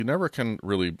You never can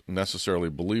really necessarily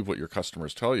believe what your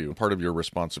customers tell you. Part of your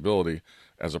responsibility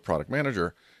as a product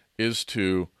manager is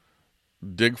to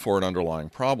dig for an underlying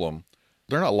problem.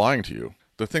 They're not lying to you.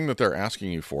 The thing that they're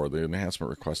asking you for, the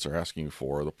enhancement requests they're asking you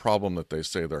for, the problem that they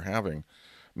say they're having,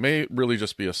 may really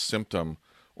just be a symptom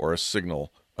or a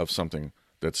signal of something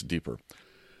that's deeper.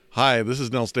 Hi, this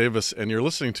is Nels Davis, and you're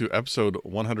listening to episode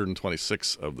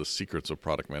 126 of the Secrets of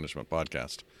Product Management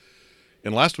podcast.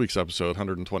 In last week's episode,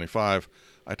 125,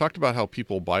 I talked about how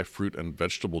people buy fruit and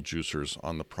vegetable juicers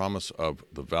on the promise of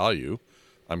the value,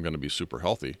 I'm going to be super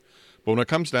healthy. But when it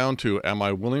comes down to, am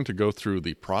I willing to go through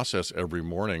the process every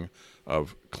morning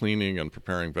of cleaning and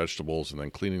preparing vegetables and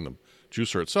then cleaning the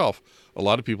juicer itself, a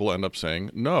lot of people end up saying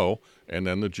no, and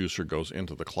then the juicer goes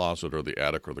into the closet or the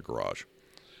attic or the garage.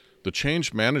 The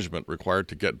change management required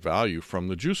to get value from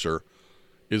the juicer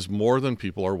is more than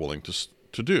people are willing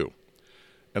to do.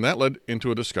 And that led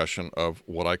into a discussion of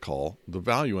what I call the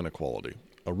value inequality,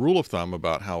 a rule of thumb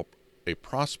about how a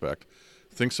prospect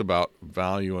thinks about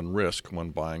value and risk when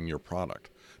buying your product.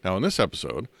 Now, in this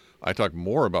episode, I talk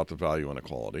more about the value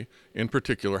inequality, in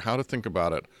particular, how to think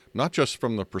about it, not just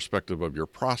from the perspective of your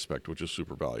prospect, which is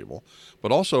super valuable,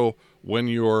 but also when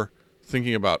you're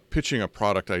thinking about pitching a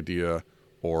product idea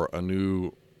or a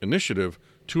new initiative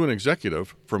to an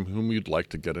executive from whom you'd like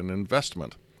to get an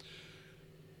investment.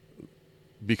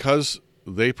 Because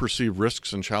they perceive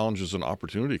risks and challenges and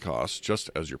opportunity costs,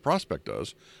 just as your prospect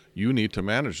does, you need to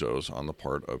manage those on the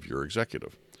part of your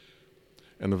executive.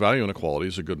 And the value inequality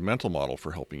is a good mental model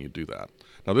for helping you do that.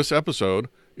 Now, this episode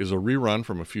is a rerun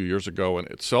from a few years ago, and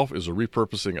itself is a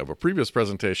repurposing of a previous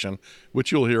presentation,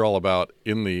 which you'll hear all about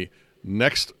in the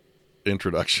next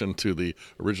introduction to the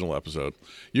original episode.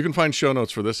 You can find show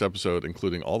notes for this episode,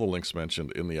 including all the links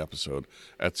mentioned in the episode,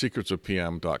 at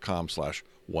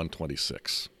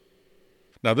secretsofpm.com/126.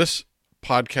 Now, this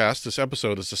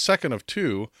episode, is the second of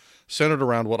two centered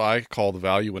around what I call the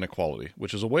value inequality,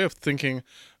 which is a way of thinking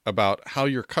about how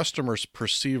your customers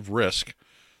perceive risk,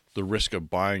 the risk of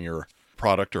buying your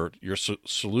product or your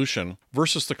solution,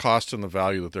 versus the cost and the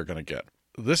value that they're going to get.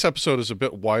 This episode is a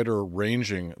bit wider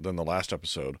ranging than the last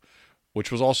episode, which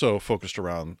was also focused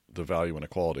around the value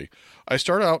inequality. I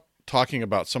start out talking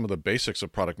about some of the basics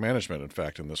of product management, in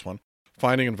fact, in this one,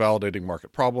 finding and validating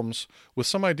market problems, with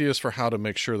some ideas for how to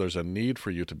make sure there's a need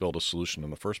for you to build a solution in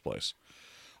the first place.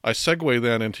 I segue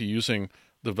then into using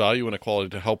the value inequality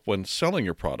to help when selling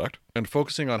your product and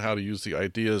focusing on how to use the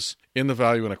ideas in the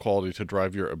value inequality to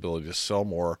drive your ability to sell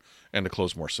more and to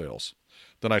close more sales.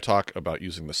 Then I talk about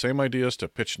using the same ideas to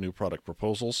pitch new product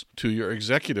proposals to your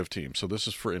executive team. So this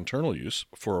is for internal use,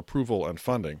 for approval and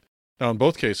funding. Now, in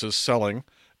both cases, selling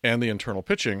and the internal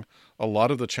pitching, a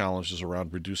lot of the challenge is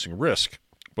around reducing risk,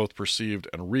 both perceived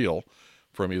and real,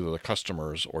 from either the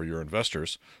customers or your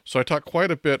investors. So I talk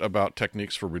quite a bit about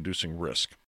techniques for reducing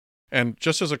risk. And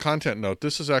just as a content note,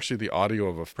 this is actually the audio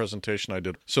of a presentation I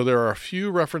did. So there are a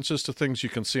few references to things you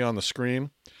can see on the screen,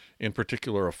 in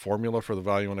particular a formula for the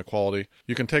value inequality.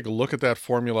 You can take a look at that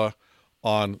formula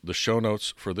on the show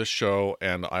notes for this show,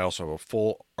 and I also have a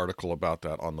full article about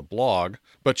that on the blog.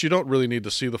 But you don't really need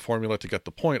to see the formula to get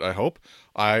the point, I hope.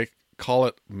 I call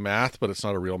it math, but it's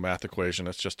not a real math equation.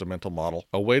 It's just a mental model,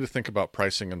 a way to think about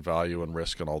pricing and value and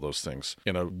risk and all those things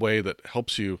in a way that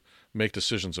helps you make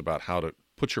decisions about how to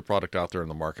put your product out there in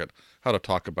the market, how to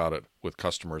talk about it with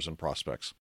customers and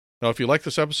prospects. Now, if you like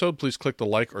this episode, please click the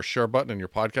like or share button in your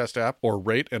podcast app, or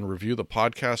rate and review the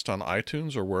podcast on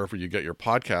iTunes or wherever you get your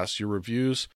podcasts. Your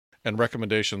reviews and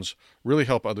recommendations really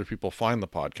help other people find the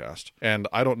podcast. And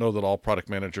I don't know that all product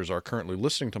managers are currently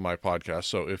listening to my podcast,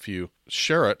 so if you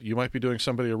share it, you might be doing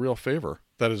somebody a real favor.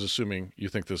 That is assuming you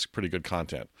think this is pretty good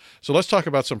content. So let's talk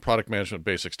about some product management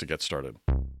basics to get started.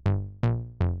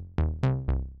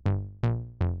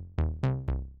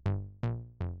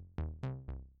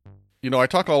 You know, I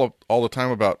talk all the time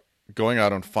about going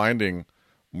out and finding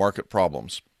market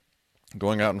problems,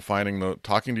 going out and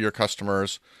talking to your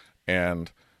customers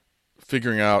and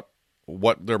figuring out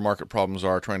what their market problems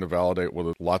are, trying to validate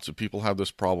whether lots of people have this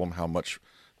problem, how much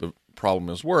the problem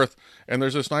is worth. And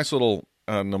there's this nice little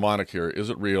mnemonic here.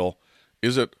 Is it real?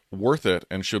 Is it worth it?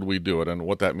 And should we do it? And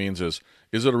what that means is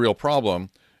it a real problem?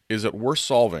 Is it worth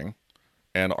solving?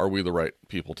 And are we the right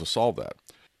people to solve that?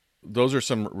 Those are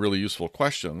some really useful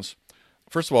questions.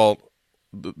 First of all,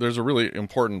 there's a really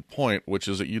important point, which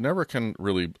is that you never can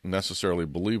really necessarily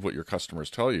believe what your customers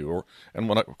tell you.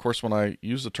 When I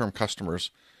use the term customers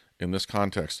in this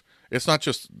context, it's not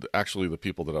just actually the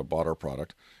people that have bought our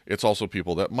product. It's also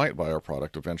people that might buy our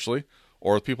product eventually,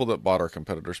 or people that bought our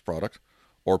competitor's product,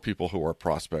 or people who are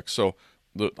prospects. So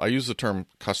I use the term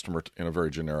customer in a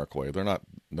very generic way. They're not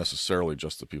necessarily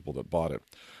just the people that bought it.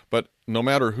 But no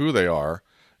matter who they are,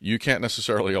 you can't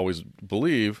necessarily always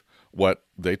believe what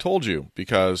they told you,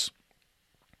 because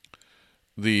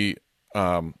the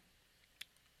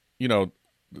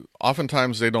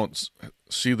oftentimes they don't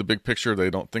see the big picture. They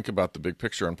don't think about the big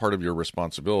picture. And part of your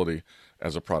responsibility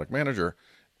as a product manager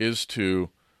is to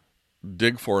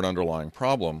dig for an underlying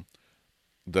problem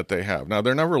that they have. Now,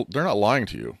 they're not lying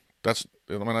to you.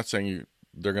 I'm not saying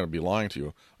they're going to be lying to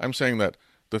you. I'm saying that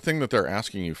the thing that they're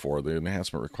asking you for, the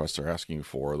enhancement request they're asking you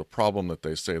for, the problem that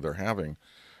they say they're having,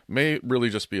 may really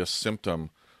just be a symptom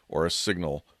or a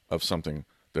signal of something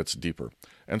that's deeper.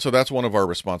 And so that's one of our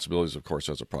responsibilities, of course,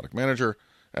 as a product manager,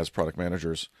 as product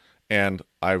managers. And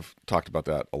I've talked about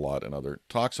that a lot in other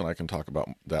talks, and I can talk about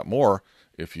that more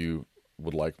if you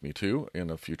would like me to in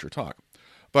a future talk.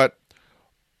 But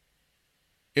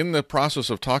in the process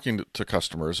of talking to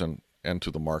customers and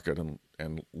to the market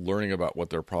and learning about what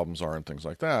their problems are and things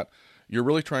like that, you're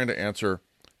really trying to answer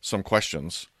some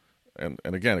questions. And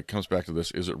again, it comes back to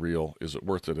this: is it real? Is it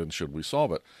worth it? And should we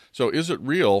solve it? So is it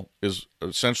real is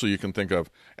essentially, you can think of,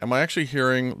 am I actually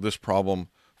hearing this problem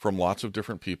from lots of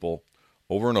different people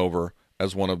over and over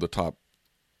as one of the top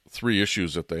 3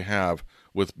 issues that they have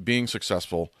with being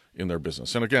successful in their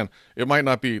business? And again, it might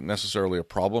not be necessarily a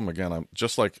problem. Again, I'm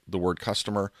just like the word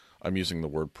customer, I'm using the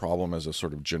word problem as a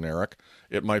sort of generic.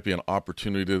 It might be an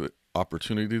opportunity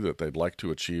that they'd like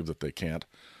to achieve that they can't,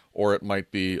 or it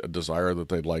might be a desire that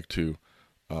they'd like to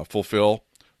fulfill.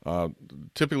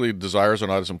 Typically, desires are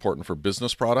not as important for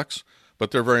business products,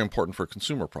 but they're very important for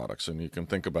consumer products. And you can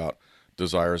think about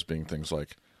desires being things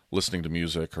like listening to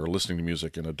music, or listening to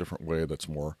music in a different way that's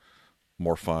more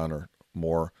fun or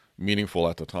more meaningful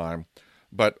at the time.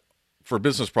 But for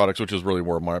business products, which is really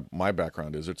where my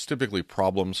background is, it's typically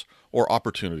problems or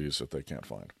opportunities that they can't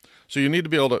find. So you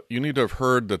need to have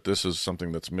heard that this is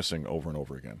something that's missing over and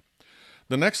over again.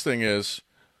 The next thing is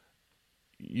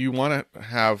you want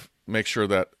to make sure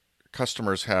that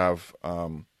customers have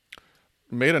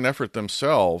made an effort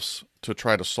themselves to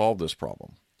try to solve this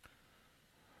problem.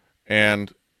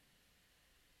 And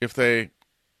if they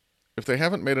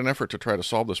haven't made an effort to try to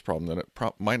solve this problem, then it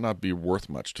might not be worth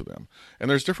much to them. And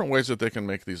there's different ways that they can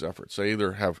make these efforts. They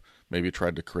either have maybe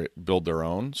tried to build their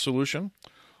own solution,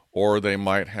 or they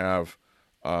might have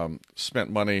spent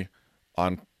money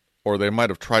on, or they might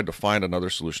have tried to find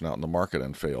another solution out in the market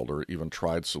and failed, or even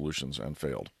tried solutions and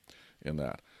failed in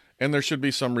that. And there should be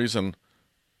some reason,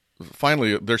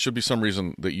 finally, there should be some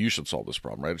reason that you should solve this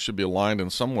problem, right? It should be aligned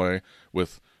in some way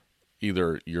with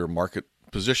either your market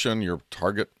position, your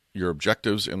target, your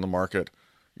objectives in the market,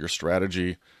 your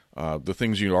strategy, the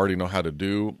things you already know how to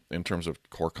do in terms of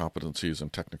core competencies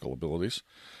and technical abilities.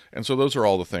 And so those are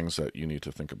all the things that you need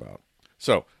to think about.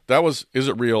 So that was, is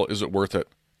it real? Is it worth it?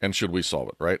 And should we solve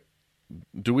it, right?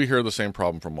 Do we hear the same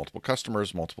problem from multiple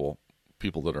customers, multiple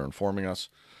people that are informing us?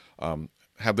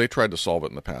 Have they tried to solve it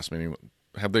in the past? Meaning,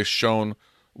 have they shown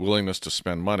willingness to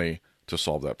spend money to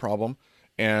solve that problem?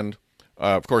 And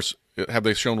of course, have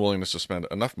they shown willingness to spend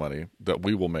enough money that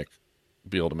we will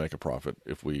be able to make a profit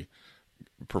if we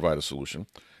provide a solution?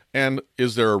 And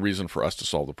is there a reason for us to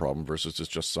solve the problem versus it's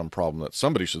just some problem that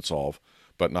somebody should solve,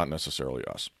 but not necessarily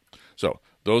us? So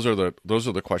those are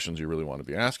the questions you really want to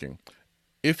be asking.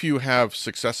 If you have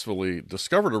successfully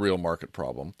discovered a real market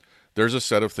problem, there's a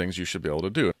set of things you should be able to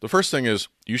do. The first thing is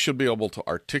you should be able to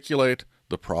articulate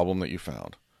the problem that you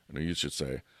found. You should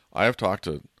say, I have talked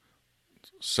to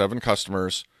 7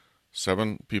 customers,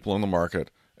 7 people in the market,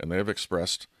 and they have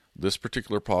expressed this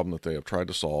particular problem that they have tried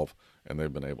to solve and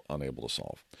they've been unable to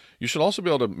solve. You should also be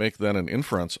able to make then an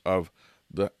inference of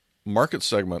the market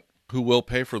segment who will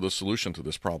pay for the solution to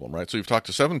this problem, right? So you've talked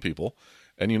to 7 people,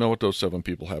 and you know what those 7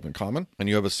 people have in common, and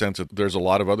you have a sense that there's a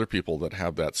lot of other people that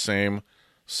have that same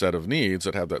set of needs,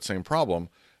 that have that same problem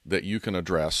that you can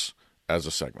address as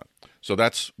a segment. So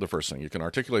that's the first thing. You can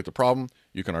articulate the problem,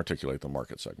 you can articulate the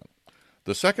market segment.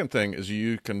 The second thing is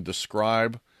you can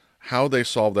describe how they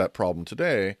solve that problem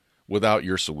today without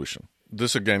your solution.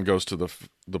 This again goes to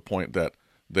the point that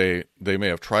they may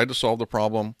have tried to solve the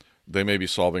problem. They may be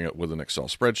solving it with an Excel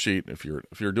spreadsheet.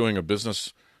 If you're doing a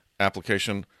business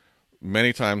application,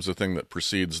 many times the thing that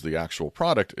precedes the actual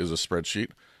product is a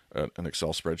spreadsheet, an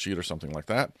Excel spreadsheet or something like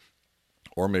that.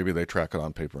 Or maybe they track it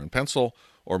on paper and pencil,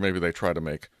 or maybe they try to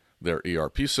make their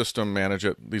ERP system manage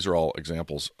it. These are all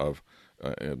examples of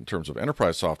in terms of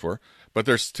enterprise software, but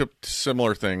there's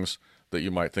similar things that you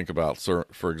might think about. So,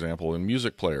 for example, in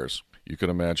music players, you could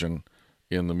imagine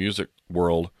in the music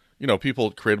world, people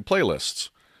created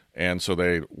playlists, and so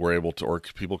they were able to, or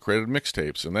people created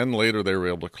mixtapes, and then later they were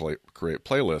able to create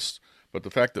playlists But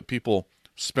the fact that people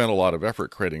spent a lot of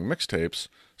effort creating mixtapes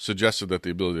suggested that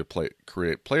the ability to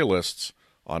create playlists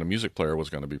on a music player was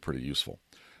going to be pretty useful.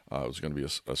 It was going to be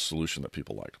a solution that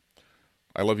people liked.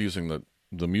 I love using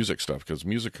the music stuff because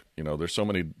music, there's so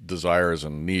many desires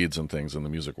and needs and things in the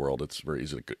music world. It's very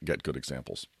easy to get good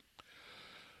examples.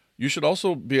 You should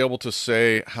also be able to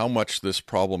say how much this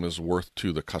problem is worth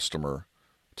to the customer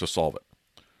to solve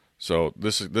it. So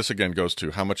this again goes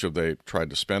to how much have they tried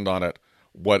to spend on it,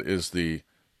 what is the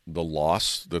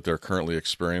loss that they're currently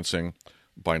experiencing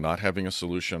by not having a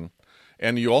solution,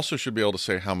 and you also should be able to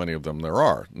say how many of them there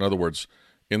are. In other words,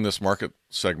 in this market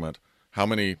segment,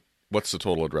 what's the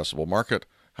total addressable market?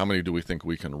 How many do we think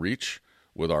we can reach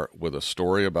with a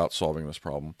story about solving this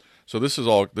problem? So this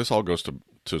all goes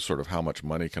to sort of how much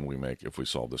money can we make if we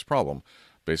solve this problem.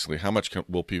 Basically, how much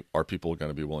are people going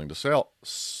to be willing to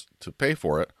pay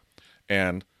for it,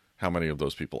 and how many of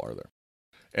those people are there?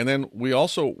 And then we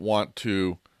also want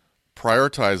to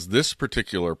prioritize this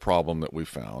particular problem that we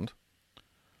found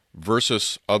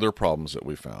versus other problems that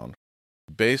we found,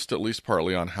 based at least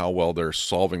partly on how well they're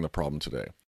solving the problem today.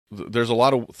 There's a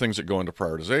lot of things that go into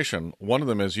prioritization. One of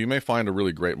them is you may find a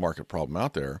really great market problem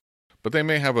out there, but they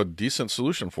may have a decent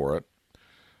solution for it.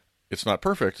 It's not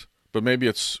perfect, but maybe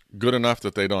it's good enough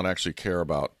that they don't actually care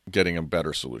about getting a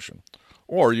better solution.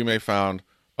 Or you may find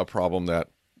a problem that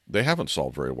they haven't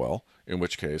solved very well, in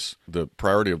which case the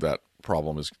priority of that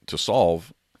problem is to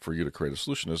solve for you to create a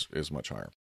solution is much higher.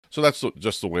 So that's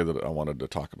just the way that I wanted to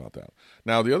talk about that.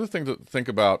 Now, the other thing to think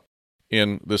about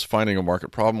in this finding a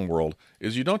market problem world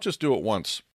is you don't just do it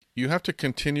once. You have to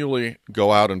continually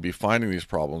go out and be finding these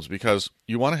problems because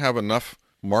you want to have enough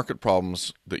market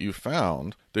problems that you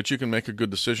found that you can make a good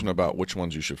decision about which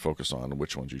ones you should focus on and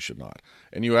which ones you should not.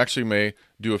 And you actually may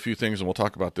do a few things, and we'll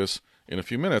talk about this in a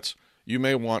few minutes. You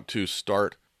may want to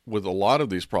start with a lot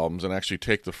of these problems and actually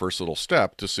take the first little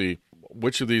step to see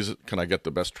which of these can I get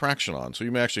the best traction on. So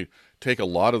you may actually take a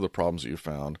lot of the problems that you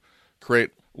found,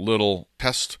 create little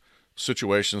test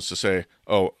situations to say,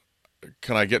 oh,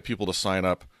 can I get people to sign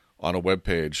up on a web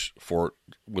page for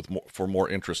more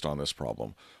interest on this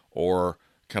problem? Or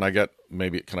can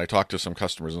I talk to some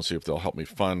customers and see if they'll help me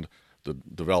fund the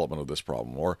development of this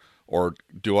problem? Or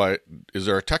is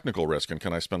there a technical risk, and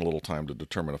can I spend a little time to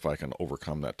determine if I can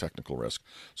overcome that technical risk?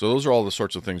 So those are all the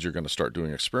sorts of things you're going to start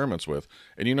doing experiments with.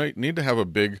 And you need to have a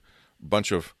big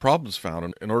bunch of problems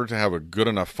found in order to have a good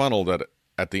enough funnel that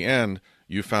at the end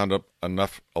you found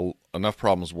enough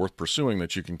problems worth pursuing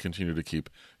that you can continue to keep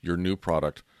your new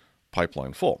product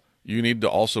pipeline full. You need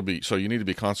to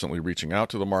be constantly reaching out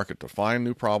to the market to find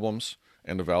new problems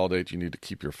and to validate. You need to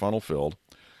keep your funnel filled.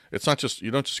 It's not just,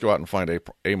 you don't just go out and find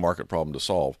a market problem to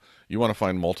solve. You want to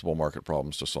find multiple market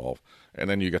problems to solve, and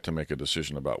then you get to make a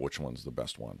decision about which one's the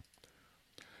best one.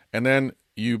 And then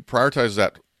you prioritize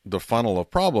the funnel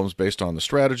of problems based on the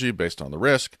strategy, based on the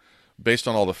risk, based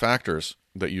on all the factors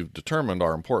that you've determined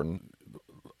are important.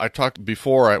 I talked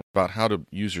before about how to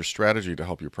use your strategy to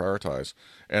help you prioritize,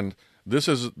 and this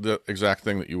is the exact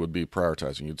thing that you would be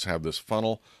prioritizing. You'd have this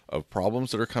funnel of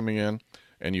problems that are coming in,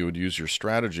 and you would use your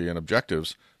strategy and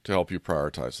objectives to help you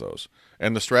prioritize those.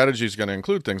 And the strategy is going to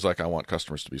include things like I want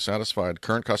customers to be satisfied,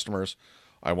 current customers.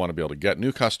 I want to be able to get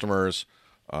new customers.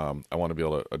 I want to be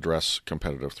able to address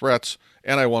competitive threats.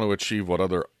 And I want to achieve what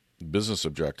other business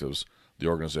objectives the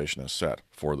organization has set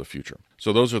for the future.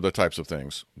 So those are the types of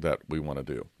things that we want to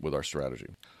do with our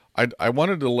strategy. I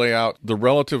wanted to lay out the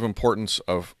relative importance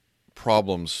of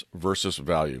problems versus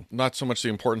value. Not so much the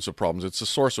importance of problems, it's the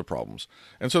source of problems.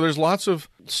 And so there's lots of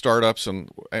startups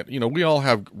and we all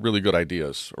have really good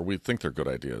ideas, or we think they're good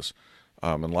ideas.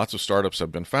 And lots of startups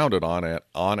have been founded on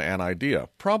an idea.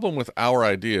 Problem with our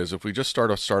ideas, if we just start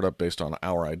a startup based on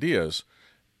our ideas,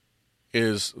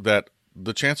 is that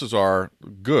the chances are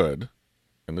good,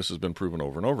 and this has been proven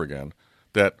over and over again,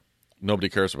 that nobody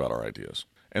cares about our ideas.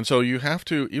 And so you have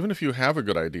to, even if you have a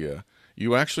good idea,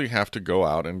 you actually have to go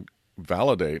out and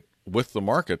validate with the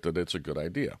market that it's a good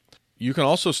idea. You can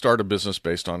also start a business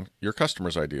based on your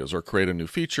customers' ideas, or create a new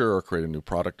feature or create a new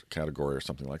product category or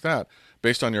something like that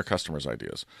based on your customers'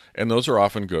 ideas. And those are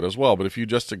often good as well. But if you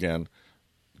just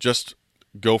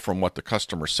go from what the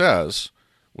customer says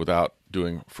without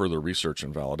doing further research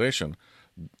and validation,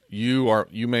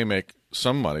 you may make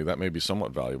some money. That may be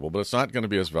somewhat valuable, but it's not going to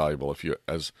be as valuable if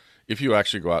you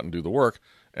actually go out and do the work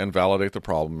and validate the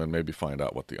problem and maybe find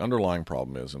out what the underlying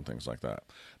problem is and things like that.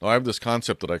 Now, I have this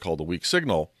concept that I call the weak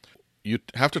signal. You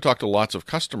have to talk to lots of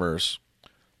customers,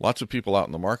 lots of people out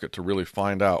in the market to really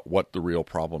find out what the real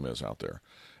problem is out there.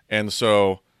 And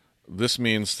so this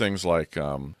means things like,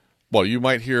 you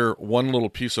might hear one little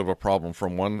piece of a problem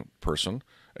from one person,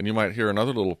 And you might hear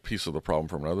another little piece of the problem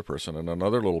from another person and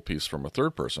another little piece from a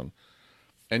third person.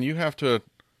 And you have to,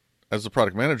 as the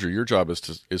product manager, your job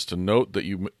is to note that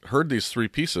you heard these three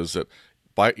pieces that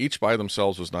each by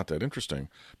themselves was not that interesting.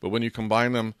 But when you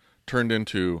combine them, turned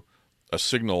into a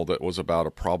signal that was about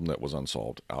a problem that was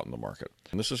unsolved out in the market.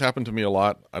 And this has happened to me a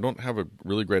lot. I don't have a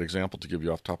really great example to give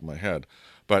you off the top of my head,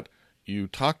 but you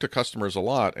talk to customers a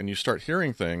lot and you start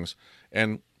hearing things,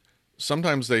 and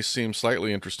sometimes they seem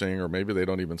slightly interesting, or maybe they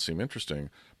don't even seem interesting,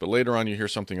 but later on you hear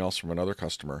something else from another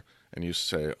customer and you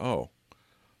say, oh,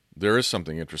 there is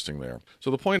something interesting there.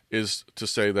 So the point is to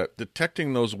say that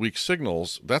detecting those weak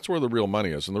signals, that's where the real money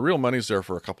is. And the real money is there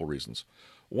for a couple reasons.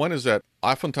 One is that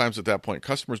oftentimes at that point,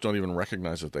 customers don't even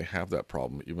recognize that they have that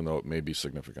problem, even though it may be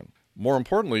significant. More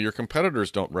importantly, your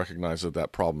competitors don't recognize that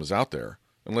that problem is out there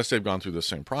unless they've gone through the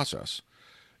same process,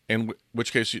 in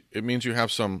which case it means you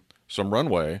have some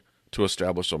runway to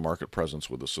establish a market presence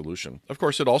with a solution. Of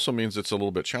course, it also means it's a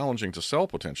little bit challenging to sell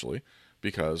potentially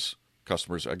because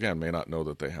customers, again, may not know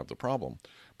that they have the problem.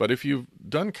 But if you've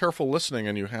done careful listening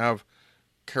and you have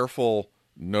careful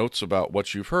notes about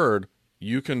what you've heard,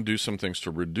 you can do some things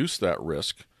to reduce that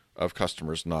risk of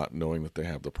customers not knowing that they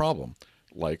have the problem.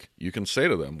 Like you can say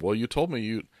to them, well, you told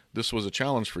me this was a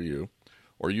challenge for you,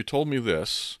 or you told me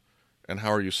this, and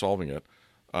how are you solving it?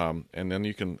 And then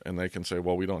they can say,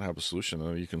 well, we don't have a solution.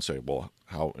 And then you can say, well,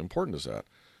 how important is that?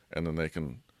 And then they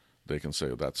can say,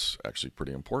 that's actually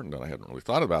pretty important, and I hadn't really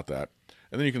thought about that.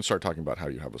 And then you can start talking about how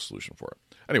you have a solution for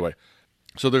it. Anyway,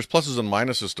 so there's pluses and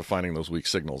minuses to finding those weak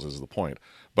signals is the point.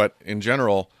 But in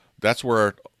general, that's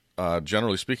where,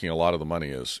 generally speaking, a lot of the money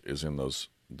is in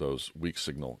those weak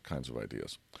signal kinds of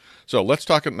ideas. So let's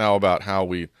talk now about how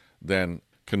we then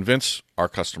convince our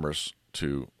customers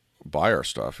to buy our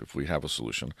stuff if we have a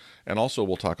solution. And also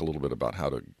we'll talk a little bit about how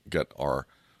to get our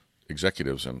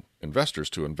executives and investors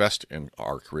to invest in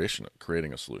our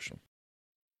creating a solution.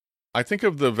 I think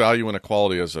of the value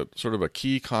inequality as a sort of a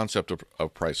key concept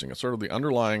of pricing. It's sort of the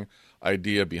underlying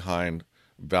idea behind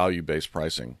value-based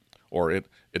pricing, or it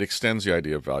extends the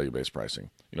idea of value-based pricing.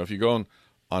 You know, if you go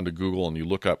onto Google and you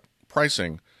look up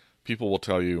pricing, people will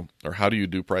tell you, or how do you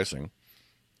do pricing?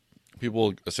 People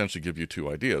will essentially give you two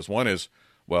ideas. One is,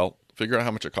 well, figure out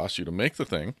how much it costs you to make the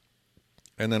thing,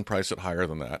 and then price it higher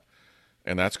than that.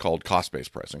 And that's called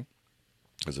cost-based pricing,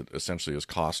 because it essentially is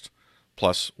cost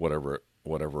plus whatever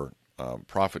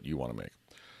profit you want to make.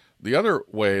 The other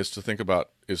way is to think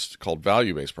about is called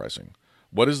value-based pricing.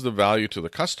 What is the value to the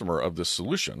customer of this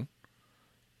solution?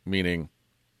 Meaning,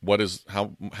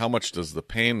 how much does the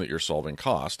pain that you're solving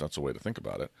cost? That's a way to think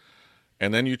about it.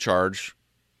 And then you charge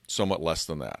somewhat less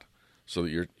than that, so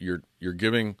that you're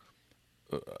giving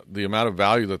the amount of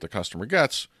value that the customer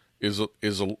gets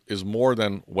is more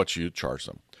than what you charge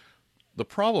them. The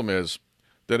problem is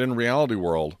that in reality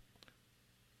world,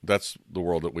 that's the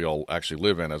world that we all actually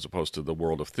live in as opposed to the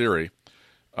world of theory.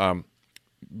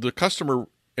 The customer,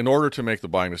 in order to make the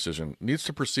buying decision, needs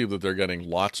to perceive that they're getting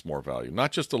lots more value,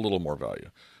 not just a little more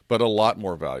value, but a lot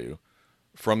more value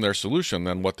from their solution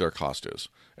than what their cost is.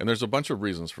 And there's a bunch of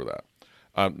reasons for that.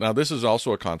 Now, this is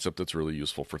also a concept that's really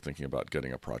useful for thinking about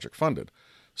getting a project funded.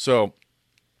 So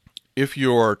if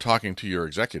you're talking to your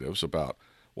executives about,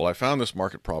 well, I found this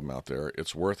market problem out there,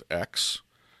 it's worth X,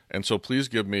 and so please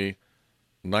give me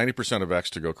 90% of X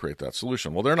to go create that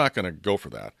solution. Well, they're not going to go for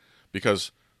that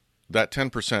because that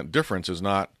 10% difference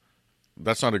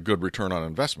that's not a good return on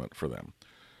investment for them.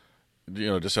 You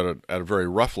know, just at a very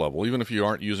rough level, even if you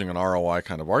aren't using an ROI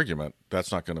kind of argument,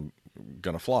 that's not going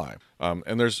to fly.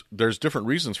 And there's different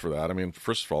reasons for that. I mean,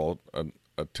 first of all, a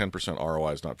 10%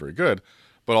 ROI is not very good,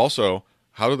 but also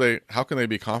how can they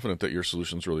be confident that your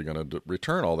solution is really going to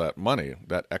return all that money,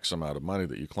 that X amount of money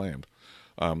that you claimed?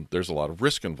 There's a lot of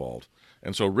risk involved.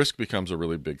 And so risk becomes a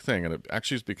really big thing, and it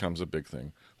actually becomes a big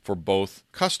thing for both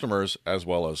customers as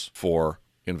well as for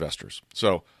investors.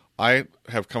 So I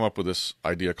have come up with this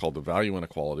idea called the value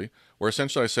inequality, where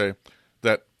essentially I say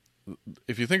that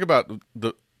if you think about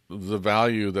the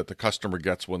value that the customer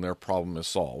gets when their problem is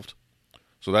solved,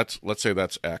 so let's say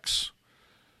that's X.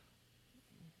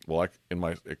 Well, in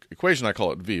my equation I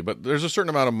call it V, but there's a certain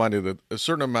amount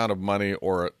of money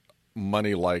or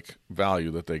money-like value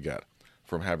that they get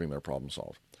from having their problem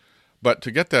solved. But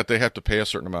to get that, they have to pay a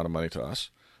certain amount of money to us.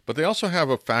 But they also have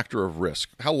a factor of risk.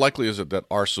 How likely is it that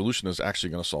our solution is actually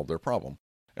going to solve their problem?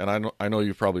 And I know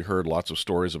you've probably heard lots of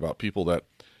stories about people that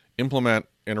implement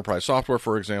enterprise software,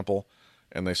 for example,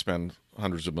 and they spend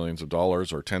hundreds of millions of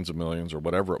dollars or tens of millions or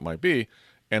whatever it might be,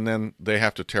 and then they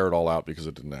have to tear it all out because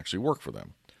it didn't actually work for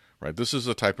them. Right? This is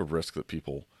the type of risk that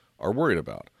people are worried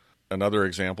about. Another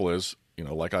example is,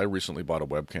 like I recently bought a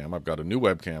webcam. I've got a new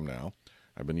webcam now.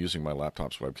 I've been using my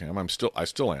laptop's webcam. I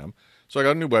still am. So I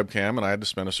got a new webcam, and I had to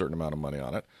spend a certain amount of money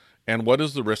on it. And what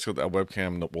is the risk of that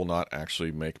webcam that will not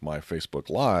actually make my Facebook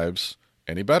Lives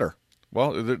any better?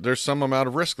 Well, there's some amount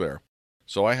of risk there.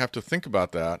 So I have to think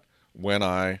about that when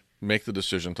I make the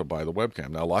decision to buy the webcam.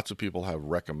 Now, lots of people have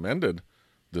recommended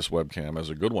this webcam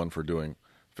as a good one for doing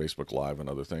Facebook Live and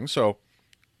other things. So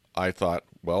I thought,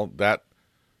 well,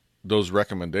 those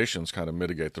recommendations kind of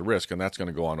mitigate the risk, and that's going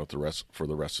to go on with the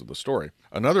rest of the story.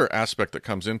 Another aspect that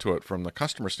comes into it from the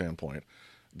customer standpoint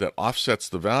that offsets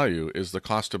the value is the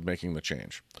cost of making the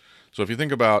change. So if you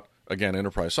think about, again,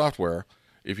 enterprise software,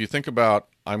 if you think about,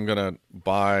 I'm going to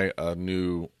buy a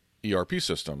new ERP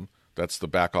system, that's the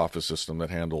back office system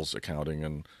that handles accounting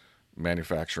and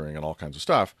manufacturing and all kinds of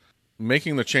stuff.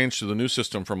 Making the change to the new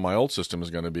system from my old system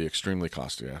is going to be extremely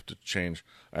costly. I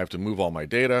have to move all my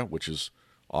data, which is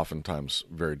oftentimes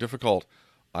very difficult.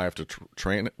 I have to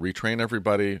retrain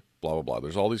everybody, blah, blah, blah.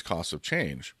 There's all these costs of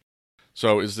change.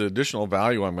 So is the additional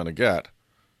value I'm going to get,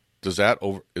 is that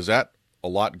a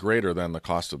lot greater than the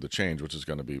cost of the change,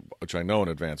 which I know in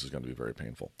advance is going to be very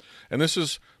painful. And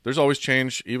there's always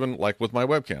change, even like with my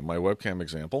webcam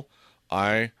example.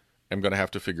 I am going to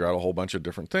have to figure out a whole bunch of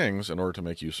different things in order to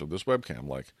make use of this webcam,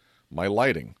 like my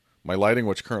lighting,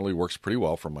 which currently works pretty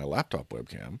well for my laptop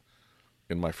webcam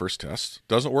in my first test,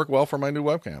 doesn't work well for my new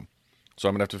webcam. So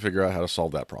I'm going to have to figure out how to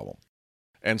solve that problem.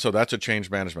 And so that's a change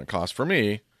management cost for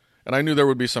me. And I knew there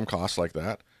would be some costs like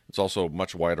that. It's also a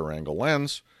much wider angle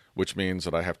lens, which means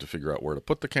that I have to figure out where to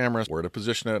put the camera, where to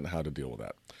position it, and how to deal with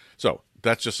that. So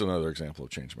that's just another example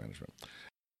of change management.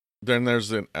 Then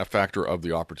there's a factor of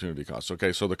the opportunity cost.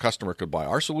 Okay, so the customer could buy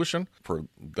our solution for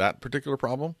that particular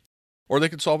problem, or they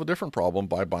could solve a different problem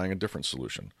by buying a different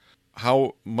solution.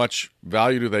 How much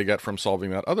value do they get from solving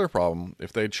that other problem?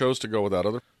 If they chose to go with that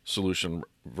other solution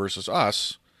versus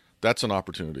us, that's an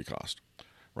opportunity cost,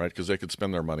 right? Because they could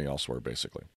spend their money elsewhere,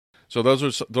 basically. So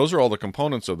those are all the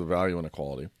components of the value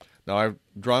inequality. Now, I've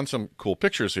drawn some cool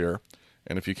pictures here,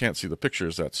 and if you can't see the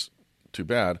pictures, that's too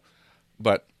bad.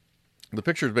 But the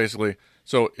pictures basically,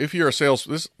 so if you're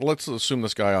let's assume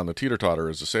this guy on the teeter-totter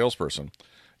is a salesperson,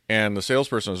 and the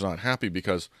salesperson is not happy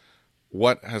because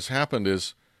what has happened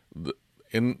is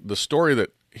in the story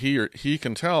that he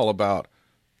can tell about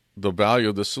the value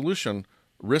of the solution,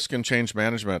 risk and change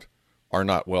management are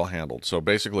not well handled. So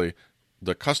basically,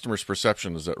 the customer's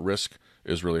perception is that risk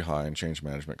is really high and change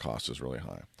management cost is really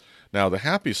high. Now, the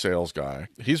happy sales guy,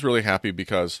 he's really happy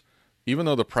because even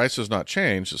though the price has not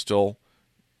changed, it's still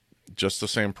just the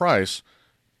same price,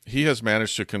 he has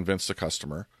managed to convince the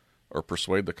customer or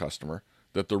persuade the customer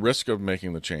that the risk of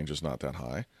making the change is not that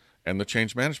high and the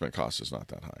change management cost is not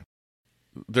that high.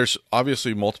 There's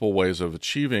obviously multiple ways of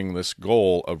achieving this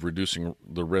goal of reducing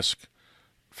the risk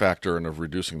factor and of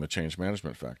reducing the change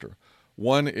management factor.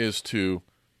 One is to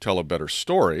tell a better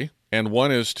story, and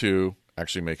one is to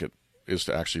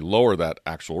actually lower that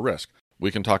actual risk.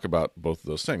 We can talk about both of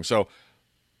those things. So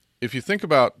if you think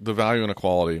about the value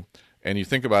inequality and you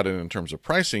think about it in terms of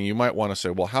pricing, you might want to say,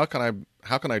 well, how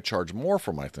can I charge more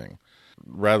for my thing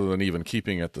rather than even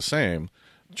keeping it the same?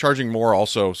 Charging more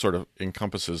also sort of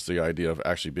encompasses the idea of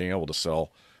actually being able to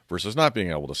sell versus not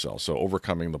being able to sell. So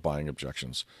overcoming the buying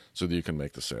objections so that you can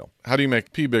make the sale. How do you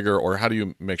make P bigger, or how do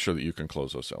you make sure that you can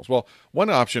close those sales? Well, one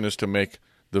option is to make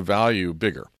the value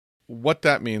bigger. What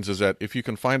that means is that if you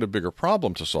can find a bigger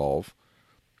problem to solve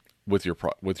with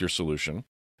your solution,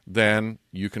 then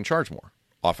you can charge more.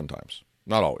 Oftentimes,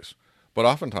 not always, but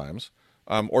oftentimes.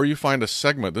 Or you find a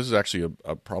segment. This is actually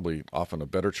probably often a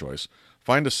better choice.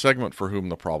 Find a segment for whom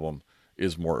the problem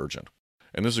is more urgent.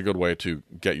 And this is a good way to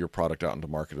get your product out into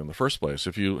market in the first place.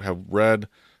 If you have read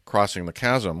Crossing the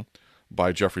Chasm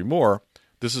by Jeffrey Moore,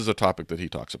 this is a topic that he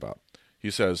talks about. He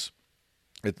says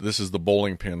this is the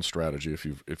bowling pin strategy if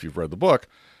you've read the book.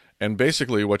 And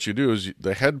basically what you do is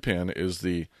the head pin is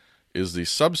the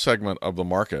subsegment of the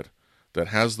market that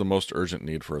has the most urgent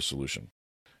need for a solution.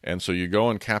 And so you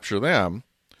go and capture them,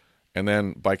 and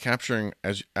then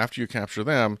after you capture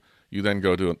them, you then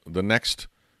go to the next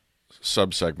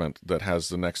subsegment that has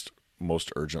the next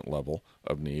most urgent level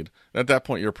of need. And at that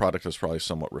point, your product is probably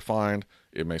somewhat refined.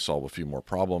 It may solve a few more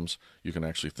problems. You can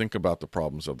actually think about the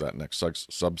problems of that next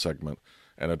subsegment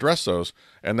and address those.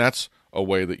 And that's a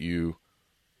way that you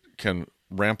can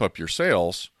ramp up your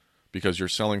sales because you're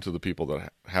selling to the people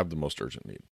that have the most urgent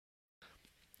need.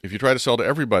 If you try to sell to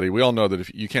everybody, we all know that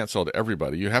if you can't sell to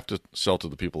everybody, you have to sell to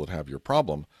the people that have your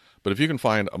problem. But if you can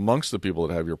find amongst the people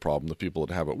that have your problem, the people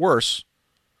that have it worse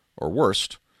or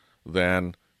worst,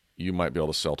 then you might be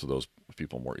able to sell to those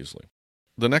people more easily.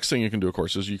 The next thing you can do, of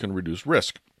course, is you can reduce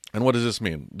risk. And what does this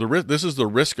mean? This is the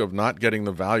risk of not getting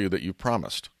the value that you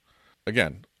promised.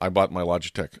 Again, I bought my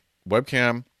Logitech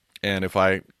webcam, and if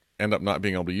I end up not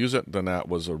being able to use it, then that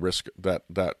was a risk that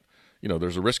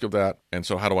there's a risk of that. And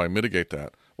so how do I mitigate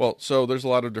that? Well, so there's a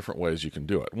lot of different ways you can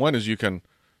do it. One is you can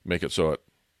make it so it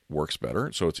works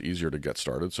better, so it's easier to get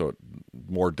started, so it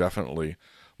more definitively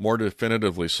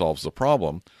solves the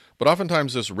problem. But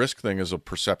oftentimes this risk thing is a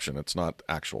perception. It's not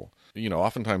actual.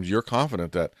 Oftentimes you're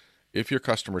confident that if your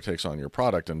customer takes on your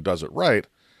product and does it right,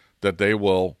 that they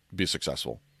will be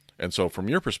successful. And so from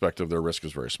your perspective, their risk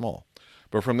is very small.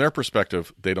 But from their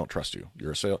perspective, they don't trust you.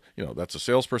 That's a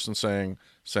salesperson saying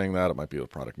that. It might be a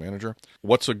product manager.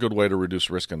 What's a good way to reduce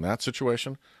risk in that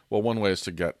situation? Well, one way is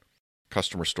to get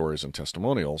customer stories and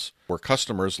testimonials where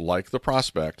customers like the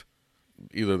prospect.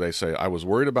 Either they say, I was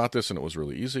worried about this and it was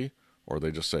really easy, or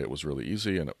they just say it was really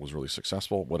easy and it was really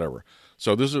successful, whatever.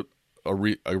 So this is a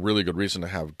really good reason to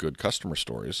have good customer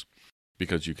stories,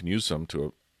 because you can use them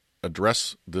to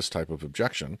address this type of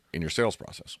objection in your sales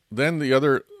process. Then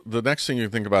the next thing you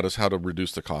think about is how to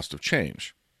reduce the cost of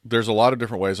change. There's a lot of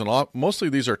different ways, and mostly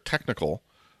these are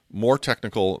more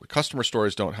technical. Customer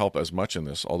stories don't help as much in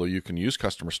this, although you can use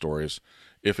customer stories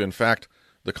if in fact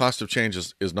the cost of change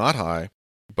is not high,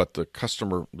 but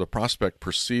the prospect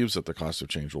perceives that the cost of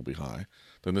change will be high.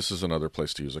 Then this is another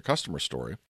place to use a customer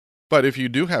story. But if you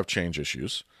do have change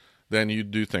issues, then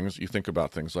you think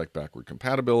about things like backward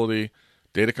compatibility,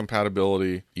 data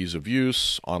compatibility, ease of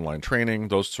use, online training.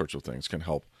 Those sorts of things can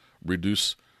help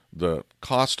reduce the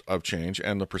cost of change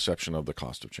and the perception of the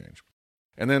cost of change.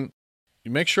 And then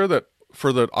you make sure that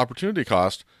for the opportunity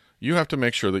cost, you have to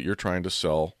make sure that you're trying to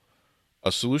sell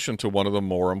a solution to one of the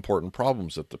more important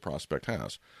problems that the prospect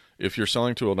has. If you're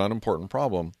selling to an unimportant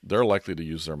problem, they're likely to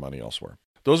use their money elsewhere.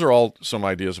 Those are all some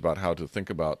ideas about how to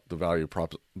think about the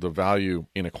value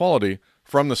inequality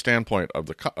from the standpoint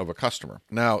of a customer.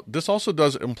 Now, this also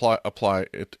does apply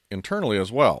it internally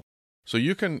as well. So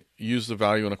you can use the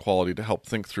value inequality to help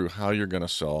think through how you're going to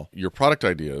sell your product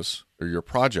ideas or your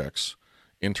projects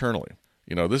internally.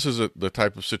 This is the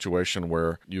type of situation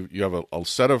where you have a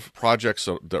set of projects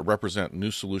that represent new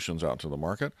solutions out to the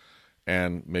market,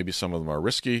 and maybe some of them are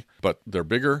risky, but they're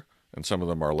bigger, and some of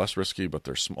them are less risky, but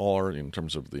they're smaller in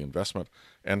terms of the investment.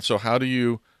 And so how do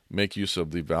you make use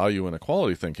of the value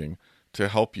inequality thinking to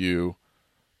help you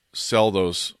sell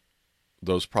those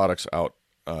products out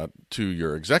to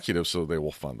your executives so they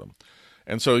will fund them?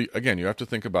 And so, again, you have to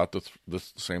think about the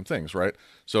same things, right?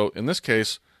 So in this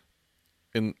case,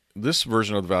 in this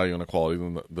version of the value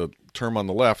inequality, the term on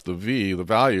the left, the V, the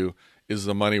value, is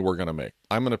the money we're going to make.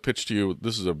 I'm going to pitch to you,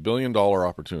 this is $1 billion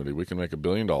opportunity. We can make $1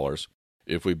 billion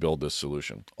if we build this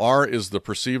solution. R is the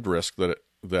perceived risk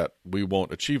that we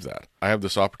won't achieve that. I have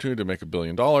this opportunity to make $1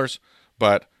 billion,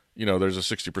 but there's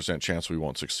a 60% chance we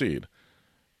won't succeed.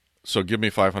 So give me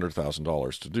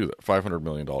 $500,000 to do that, $500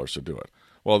 million to do it.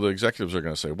 Well, the executives are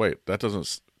going to say, wait, that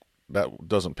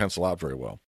doesn't pencil out very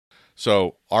well.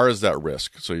 So R is that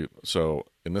risk. So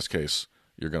in this case,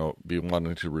 you're going to be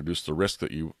wanting to reduce the risk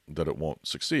that it won't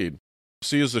succeed.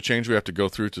 C is the change we have to go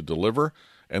through to deliver.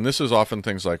 And this is often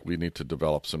things like we need to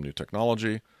develop some new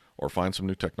technology or find some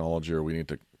new technology, or we need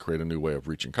to create a new way of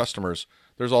reaching customers.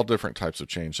 There's all different types of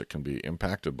change that can be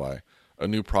impacted by a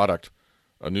new product,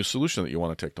 a new solution that you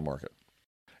want to take to market.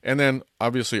 And then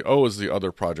obviously O is the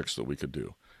other projects that we could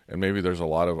do. And maybe there's a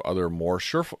lot of other more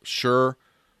sure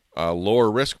lower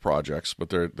risk projects, but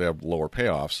they have lower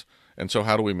payoffs. And so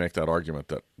how do we make that argument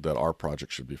that our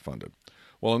project should be funded?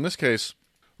 Well, in this case,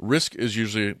 risk is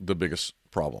usually the biggest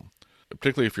problem.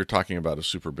 Particularly if you're talking about a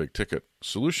super big ticket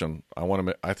solution,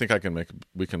 I think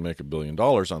we can make $1 billion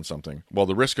on something. Well,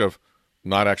 the risk of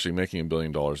not actually making $1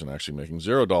 billion and actually making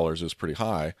 $0 is pretty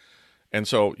high. And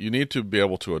so you need to be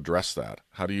able to address that.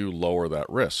 How do you lower that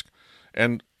risk?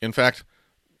 And in fact,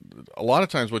 a lot of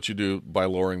times what you do by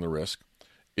lowering the risk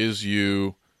is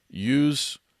you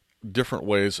use different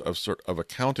ways of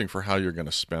accounting for how you're going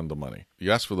to spend the money.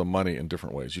 You ask for the money in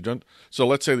different ways. So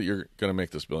let's say that you're going to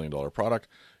make this $1 billion product.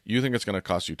 You think it's going to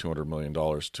cost you $200 million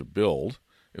to build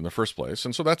in the first place.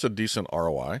 And so that's a decent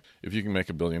ROI. If you can make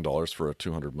 $1 billion for a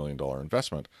 $200 million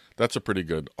investment, that's a pretty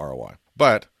good ROI.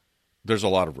 But there's a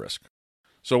lot of risk.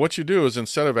 So what you do is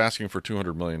instead of asking for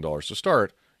 $200 million to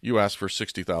start, you ask for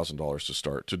 $60,000 to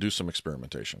start to do some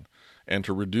experimentation and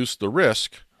to reduce the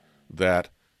risk that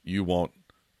you won't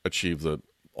achieve the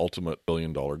ultimate $1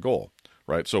 billion goal,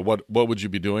 right? So what would you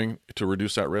be doing to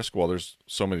reduce that risk? Well, there's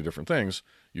so many different things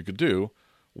you could do.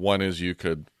 One is you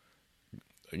could,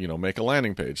 make a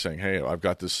landing page saying, hey, I've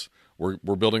got this, we're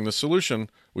building this solution.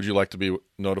 Would you like to be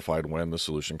notified when the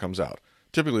solution comes out?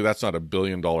 Typically, that's not $1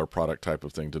 billion product type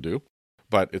of thing to do,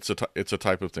 But it's a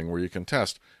type of thing where you can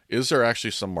test, is there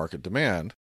actually some market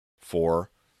demand for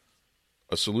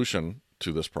a solution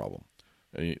to this problem?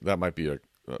 And that might be a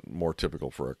more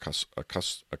typical for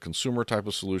a consumer type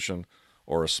of solution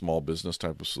or a small business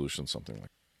type of solution, something like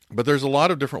that. But there's a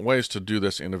lot of different ways to do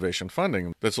this innovation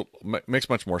funding that makes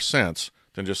much more sense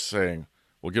than just saying,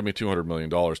 well, give me $200 million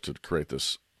to create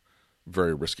this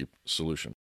very risky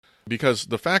solution. Because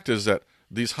the fact is that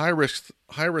these high risk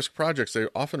projects, they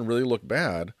often really look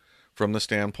bad from the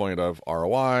standpoint of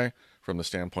ROI, from the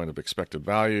standpoint of expected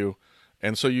value.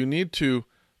 And so you need to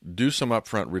do some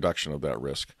upfront reduction of that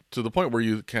risk to the point where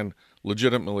you can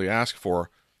legitimately ask for,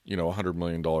 $100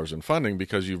 million in funding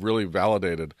because you've really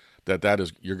validated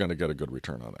that you're going to get a good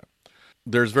return on that.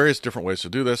 There's various different ways to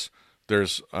do this.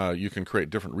 You can create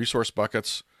different resource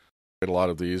buckets. A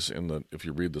lot of these if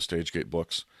you read the StageGate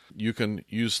books. You can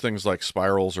use things like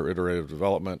spirals or iterative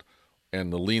development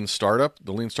and the lean startup.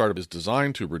 The lean startup is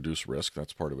designed to reduce risk.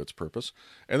 That's part of its purpose.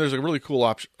 And there's a really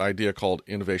cool idea called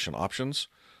innovation options.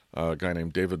 A guy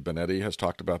named David Benetti has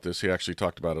talked about this. He actually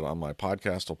talked about it on my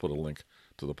podcast. I'll put a link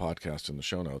to the podcast in the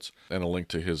show notes and a link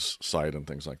to his site and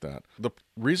things like that. The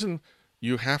reason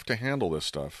you have to handle this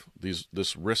stuff,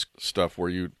 this risk stuff where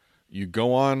you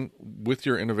go on with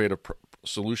your innovative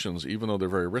solutions, even though they're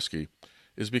very risky,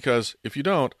 is because if you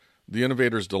don't, the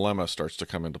innovator's dilemma starts to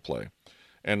come into play.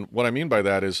 And what I mean by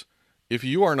that is, if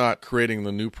you are not creating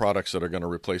the new products that are going to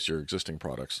replace your existing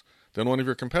products, then one of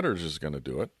your competitors is going to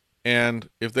do it. And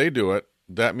if they do it,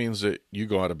 that means that you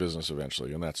go out of business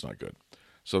eventually, and that's not good.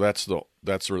 So that's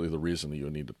really the reason that you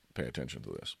need to pay attention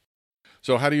to this.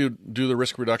 So how do you do the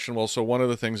risk reduction? Well, so one of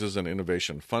the things is an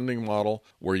innovation funding model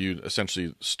where you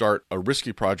essentially start a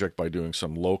risky project by doing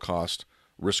some low-cost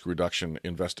risk reduction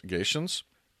investigations.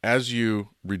 As you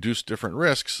reduce different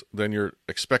risks, then your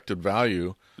expected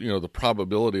value, the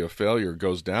probability of failure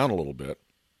goes down a little bit.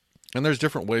 And there's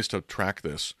different ways to track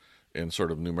this in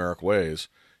sort of numeric ways.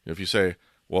 If you say,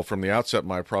 well, from the outset,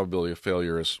 my probability of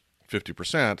failure is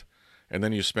 50%, and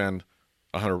then you spend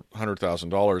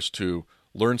 $100,000 to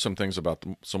learn some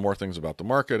more things about the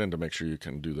market and to make sure you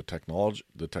can do the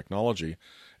technology,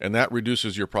 and that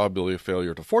reduces your probability of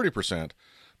failure to 40%,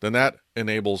 then that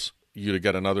enables you to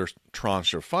get another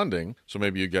tranche of funding. So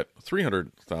maybe you get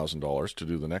 $300,000 to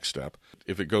do the next step.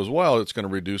 If it goes well, it's going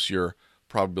to reduce your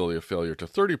probability of failure to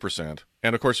 30%.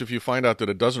 And of course, if you find out that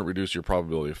it doesn't reduce your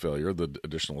probability of failure, the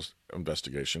additional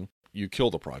investigation, you kill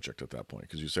the project at that point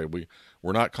because you say,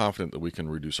 we're not confident that we can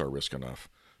reduce our risk enough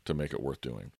to make it worth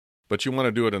doing. But you want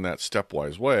to do it in that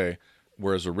stepwise way,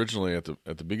 whereas originally at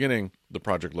the beginning, the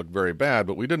project looked very bad,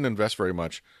 but we didn't invest very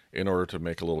much in order to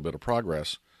make a little bit of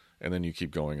progress, and then you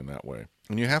keep going in that way.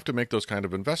 And you have to make those kind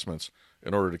of investments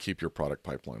in order to keep your product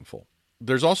pipeline full.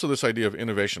 There's also this idea of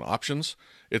innovation options.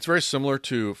 It's very similar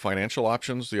to financial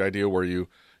options, the idea where you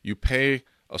pay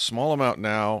a small amount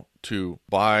now to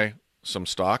buy some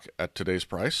stock at today's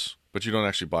price, but you don't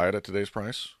actually buy it at today's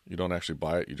price. You don't actually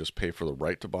buy it. You just pay for the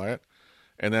right to buy it.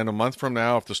 And then a month from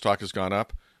now, if the stock has gone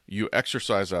up, you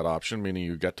exercise that option, meaning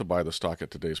you get to buy the stock at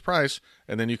today's price,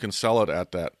 and then you can sell it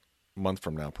at that month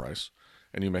from now price,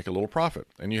 and you make a little profit.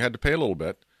 And you had to pay a little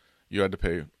bit. You had to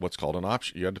pay what's called an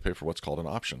option. You had to pay for what's called an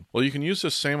option. Well, you can use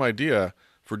this same idea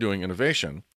for doing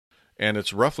innovation, and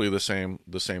it's roughly the same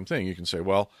thing. You can say,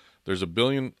 well, there's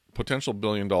a potential $1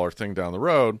 billion thing down the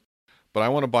road, but I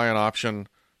want to buy an option,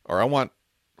 or I want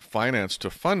finance to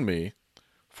fund me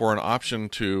for an option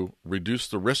to reduce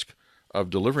the risk of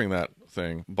delivering that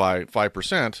thing by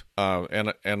 5%.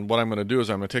 And what I'm going to do is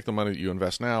I'm going to take the money that you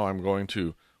invest now, I'm going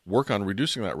to work on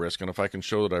reducing that risk. And if I can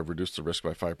show that I've reduced the risk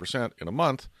by 5% in a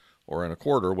month or in a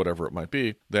quarter, whatever it might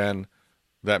be, then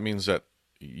that means that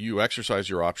you exercise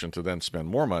your option to then spend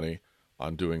more money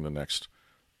on doing the next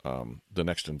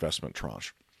investment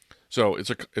tranche. So it's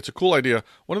a cool idea.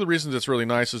 One of the reasons it's really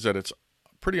nice is that it's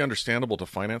pretty understandable to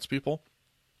finance people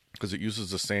because it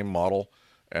uses the same model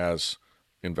as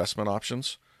investment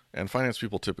options. And finance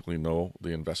people typically know the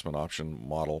investment option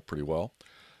model pretty well.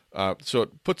 So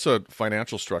it puts a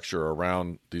financial structure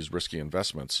around these risky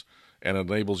investments and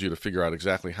enables you to figure out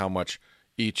exactly how much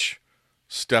each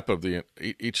step of the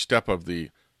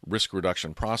risk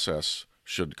reduction process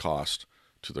should cost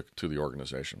to the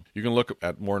organization. You can look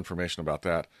at more information about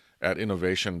that at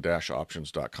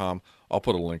innovation-options.com. I'll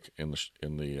put a link in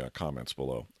the comments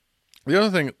below.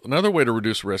 Another way to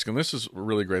reduce risk, and this is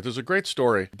really great, there's a great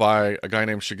story by a guy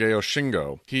named Shigeo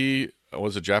Shingo. He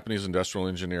was a Japanese industrial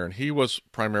engineer, and he was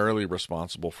primarily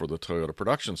responsible for the Toyota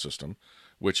production system,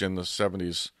 which in the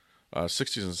 60s and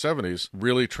 70s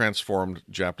really transformed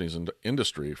Japanese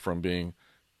industry from being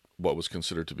what was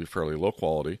considered to be fairly low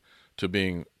quality to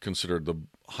being considered the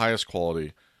highest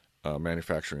quality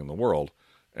manufacturing in the world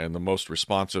and the most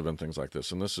responsive and things like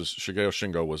this. And this is Shigeo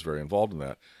Shingo was very involved in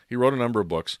that. He wrote a number of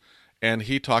books, and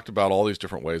he talked about all these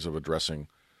different ways of addressing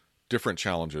different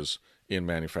challenges in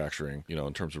manufacturing,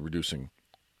 in terms of reducing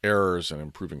errors and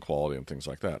improving quality and things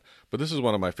like that. But this is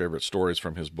one of my favorite stories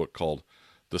from his book called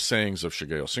The Sayings of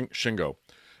Shigeo Shingo.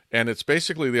 And it's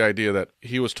basically the idea that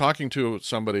he was talking to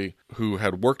somebody who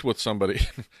had worked with somebody,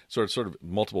 sort of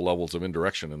multiple levels of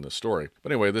indirection in this story.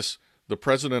 But anyway, the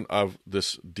president of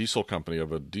this diesel company,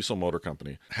 of a diesel motor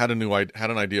company, had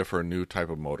an idea for a new type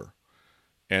of motor.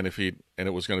 And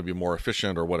it was going to be more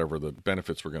efficient or whatever the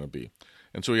benefits were going to be.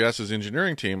 And so he asked his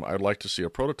engineering team, I'd like to see a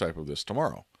prototype of this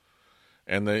tomorrow.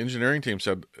 And the engineering team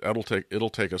said, it'll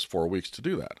take us 4 weeks to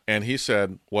do that. And he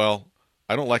said, well,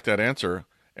 I don't like that answer.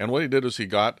 And what he did is he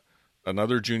got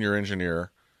another junior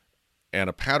engineer and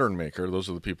a pattern maker. Those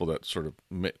are the people that sort of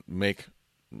make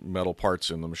metal parts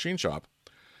in the machine shop.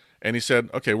 And he said,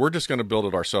 okay, we're just going to build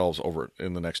it ourselves over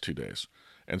in the next 2 days.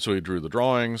 And so he drew the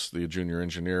drawings. The junior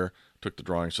engineer took the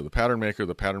drawings to the pattern maker.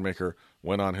 The pattern maker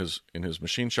went in his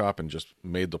machine shop and just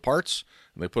made the parts.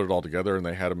 And they put it all together, and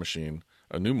they had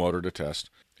a new motor to test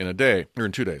in a day, or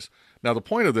in 2 days. Now, the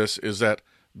point of this is that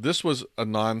this was a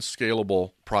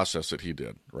non-scalable process that he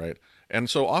did, right? And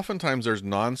so oftentimes there's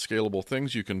non-scalable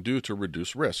things you can do to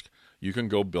reduce risk. You can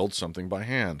go build something by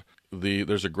hand.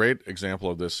 There's a great example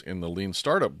of this in the Lean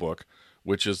Startup book,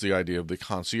 which is the idea of the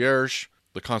concierge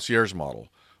model,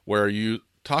 where you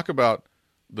talk about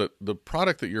the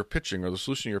product that you're pitching or the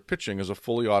solution you're pitching is a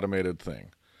fully automated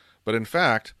thing. But in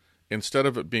fact, instead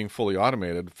of it being fully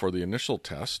automated for the initial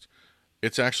test,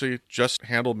 it's actually just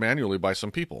handled manually by some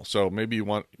people. So maybe you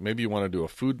want to do a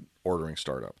food ordering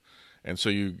startup. And so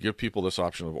you give people this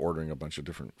option of ordering a bunch of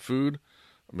different food,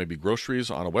 maybe groceries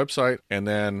on a website, and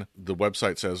then the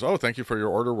website says, oh, thank you for your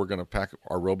order.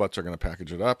 Our robots are going to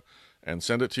package it up and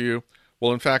send it to you.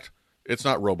 Well, in fact, it's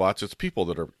not robots, it's people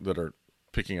that are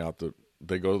picking out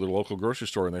they go to the local grocery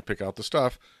store and they pick out the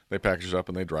stuff, they package it up,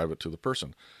 and they drive it to the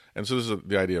person. And so this is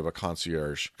the idea of a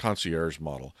concierge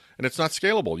model. And it's not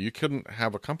scalable. You couldn't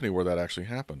have a company where that actually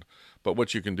happened. But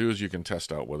what you can do is you can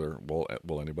test out whether,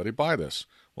 will anybody buy this?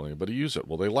 Will anybody use it?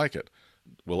 Will they like it?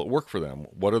 Will it work for them?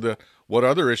 What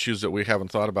other issues that we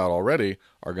haven't thought about already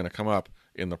are going to come up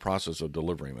in the process of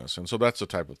delivering this? And so that's the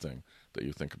type of thing that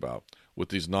you think about with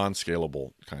these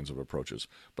non-scalable kinds of approaches.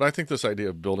 But I think this idea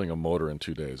of building a motor in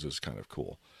 2 days is kind of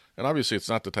cool. And obviously it's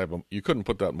not the type of, you couldn't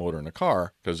put that motor in a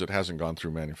car because it hasn't gone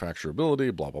through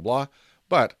manufacturability, blah, blah, blah.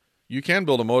 But you can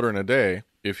build a motor in a day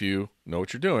if you know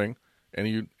what you're doing,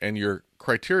 and your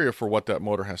criteria for what that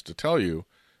motor has to tell you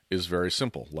is very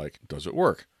simple. Like, does it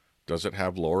work? Does it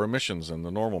have lower emissions than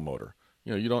the normal motor?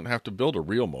 You don't have to build a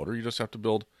real motor. You just have to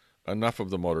build enough of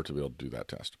the motor to be able to do that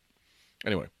test.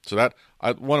 Anyway, so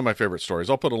one of my favorite stories.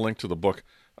 I'll put a link to the book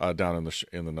down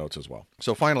in the notes as well.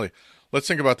 So finally, let's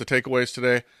think about the takeaways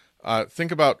today.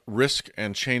 Think about risk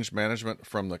and change management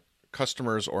from the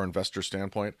customer's or investor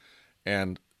standpoint.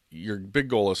 And your big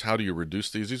goal is, how do you reduce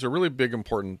these? These are really big,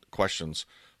 important questions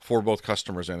for both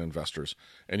customers and investors.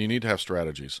 And you need to have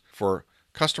strategies. For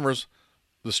customers,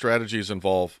 the strategies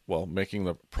involve, making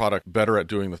the product better at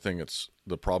doing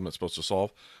the problem it's supposed to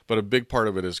solve. But a big part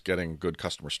of it is getting good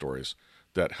customer stories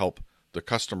that help the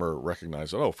customer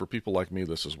recognize that, for people like me,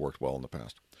 this has worked well in the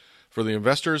past. For the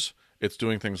investors, it's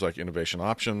doing things like innovation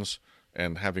options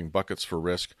and having buckets for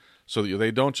risk so that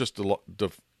they don't just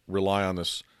rely on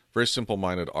this very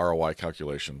simple-minded ROI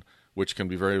calculation, which can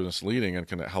be very misleading and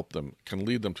can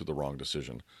lead them to the wrong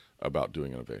decision about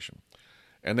doing innovation.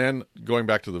 And then going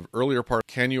back to the earlier part,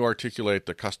 can you articulate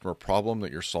the customer problem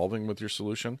that you're solving with your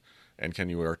solution? And can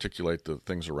you articulate the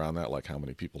things around that, like how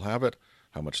many people have it,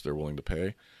 how much they're willing to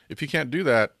pay? If you can't do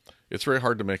that, it's very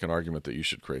hard to make an argument that you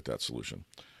should create that solution.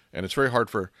 And it's very hard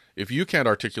if you can't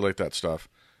articulate that stuff,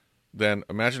 then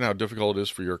imagine how difficult it is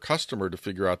for your customer to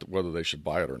figure out whether they should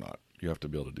buy it or not. You have to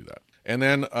be able to do that. And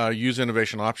then use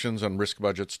innovation options and risk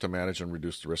budgets to manage and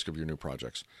reduce the risk of your new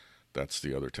projects. That's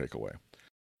the other takeaway.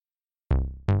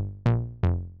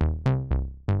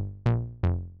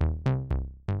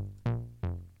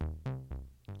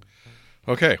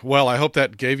 Okay, well, I hope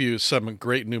that gave you some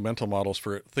great new mental models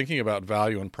for thinking about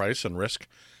value and price and risk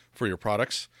for your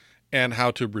products, and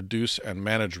how to reduce and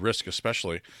manage risk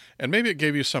especially. And maybe it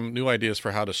gave you some new ideas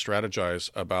for how to strategize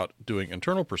about doing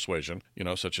internal persuasion,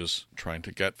 such as trying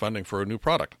to get funding for a new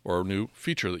product or a new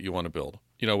feature that you want to build.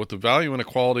 With the value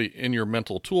inequality in your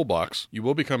mental toolbox, you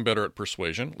will become better at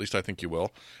persuasion. At least I think you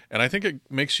will. And I think it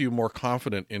makes you more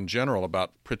confident in general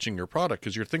about pitching your product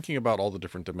because you're thinking about all the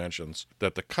different dimensions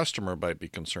that the customer might be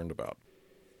concerned about.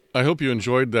 I hope you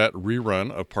enjoyed that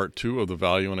rerun of part 2 of the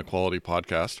Value Inequality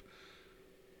podcast.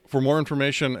 For more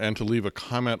information and to leave a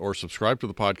comment or subscribe to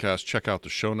the podcast, check out the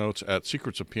show notes at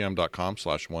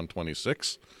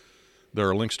secretsofpm.com/126. There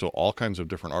are links to all kinds of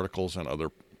different articles and other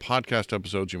podcast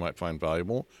episodes you might find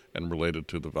valuable and related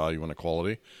to the value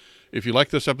inequality. If you like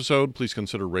this episode, please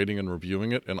consider rating and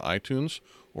reviewing it in iTunes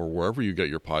or wherever you get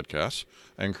your podcasts.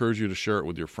 I encourage you to share it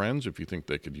with your friends if you think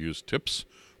they could use tips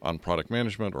on product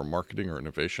management or marketing or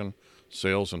innovation,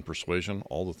 sales and persuasion,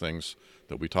 all the things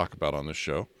that we talk about on this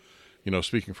show.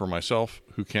 Speaking for myself,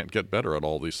 who can't get better at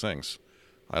all these things?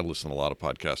 I listen to a lot of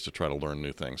podcasts to try to learn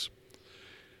new things.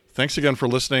 Thanks again for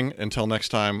listening. Until next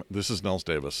time, this is Nels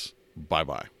Davis.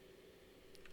 Bye-bye.